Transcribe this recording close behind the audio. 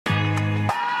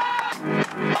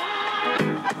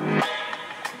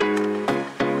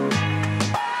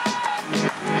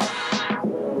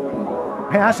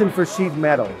passion for sheet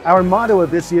metal. Our motto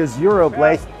of this year's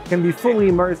EuroBLECH can be fully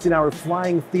immersed in our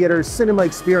flying theater cinema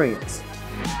experience.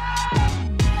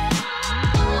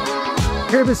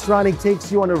 Here Bystronic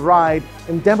takes you on a ride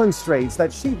and demonstrates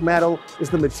that sheet metal is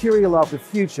the material of the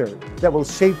future that will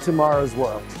shape tomorrow's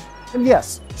world. And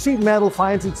yes, sheet metal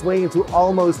finds its way into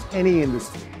almost any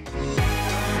industry.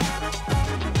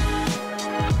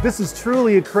 This is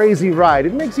truly a crazy ride.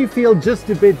 It makes you feel just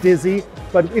a bit dizzy,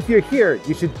 but if you're here,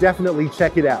 you should definitely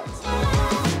check it out.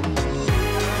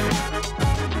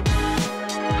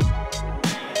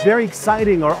 Very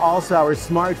exciting are also our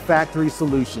smart factory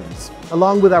solutions,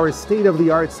 along with our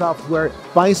state-of-the-art software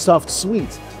Bysoft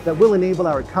suite that will enable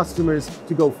our customers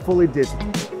to go fully digital.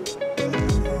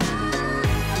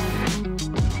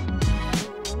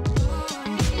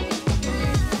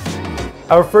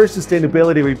 Our first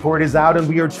sustainability report is out and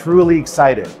we are truly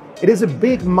excited. It is a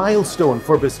big milestone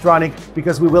for Bystronic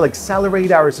because we will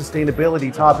accelerate our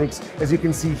sustainability topics, as you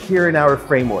can see here in our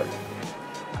framework.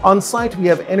 On site, we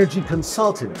have energy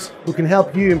consultants who can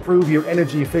help you improve your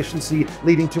energy efficiency,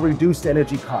 leading to reduced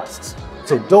energy costs.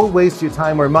 So don't waste your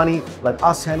time or money. Let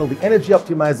us handle the energy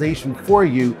optimization for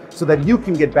you so that you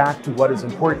can get back to what is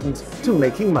important, to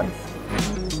making money.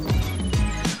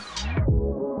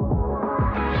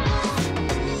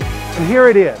 And here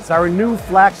it is, our new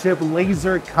flagship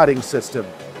laser cutting system.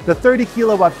 The 30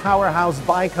 kilowatt powerhouse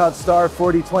ByCut Star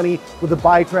 4020 with the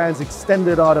ByTrans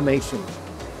extended automation.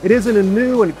 It is in a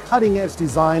new and cutting edge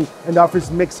design and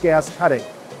offers mixed gas cutting.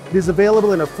 It is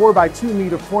available in a 4x2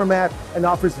 meter format and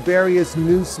offers various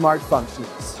new smart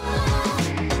functions.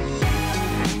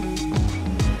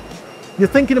 You're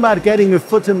thinking about getting your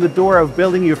foot in the door of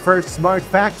building your first smart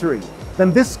factory?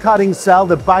 Then this cutting cell,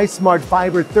 the BySmart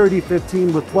Fiber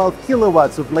 3015 with 12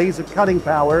 kilowatts of laser cutting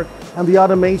power and the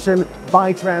automation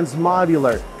ByTrans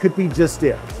Modular could be just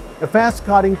it. A fast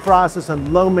cutting process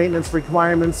and low maintenance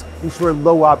requirements ensure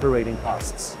low operating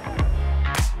costs.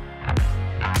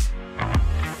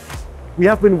 We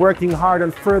have been working hard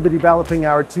on further developing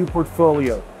our tube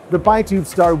portfolio. The ByTube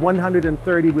Star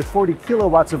 130 with 40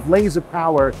 kilowatts of laser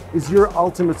power is your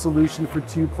ultimate solution for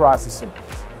tube processing.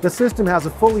 The system has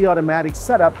a fully automatic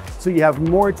setup, so you have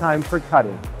more time for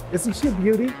cutting. Isn't she a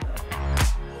beauty?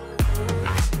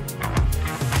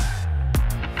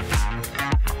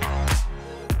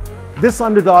 This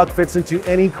underdog fits into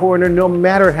any corner, no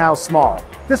matter how small.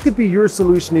 This could be your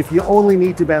solution if you only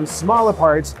need to bend smaller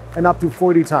parts and up to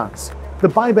 40 tons. The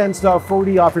ByBend Star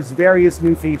 40 offers various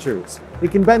new features.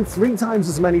 It can bend 3 times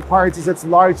as many parts as its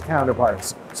large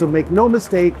counterparts. So make no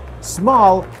mistake,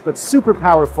 small, but super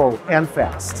powerful and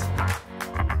fast.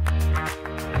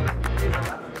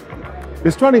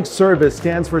 Bystronic Service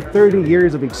stands for 30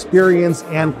 years of experience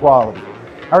and quality.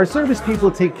 Our service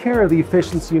people take care of the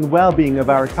efficiency and well-being of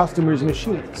our customers'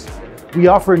 machines. We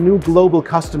offer a new global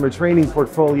customer training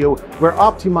portfolio where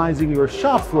optimizing your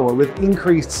shop floor with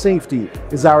increased safety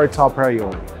is our top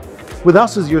priority. With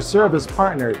us as your service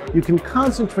partner, you can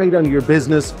concentrate on your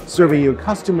business, serving your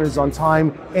customers on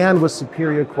time and with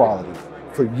superior quality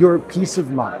for your peace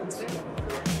of mind.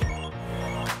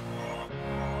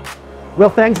 Well,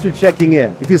 thanks for checking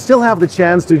in. If you still have the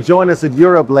chance to join us at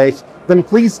EuroBLECH, then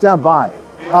please stop by.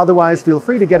 Otherwise, feel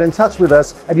free to get in touch with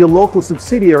us at your local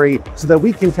subsidiary so that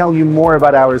we can tell you more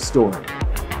about our store.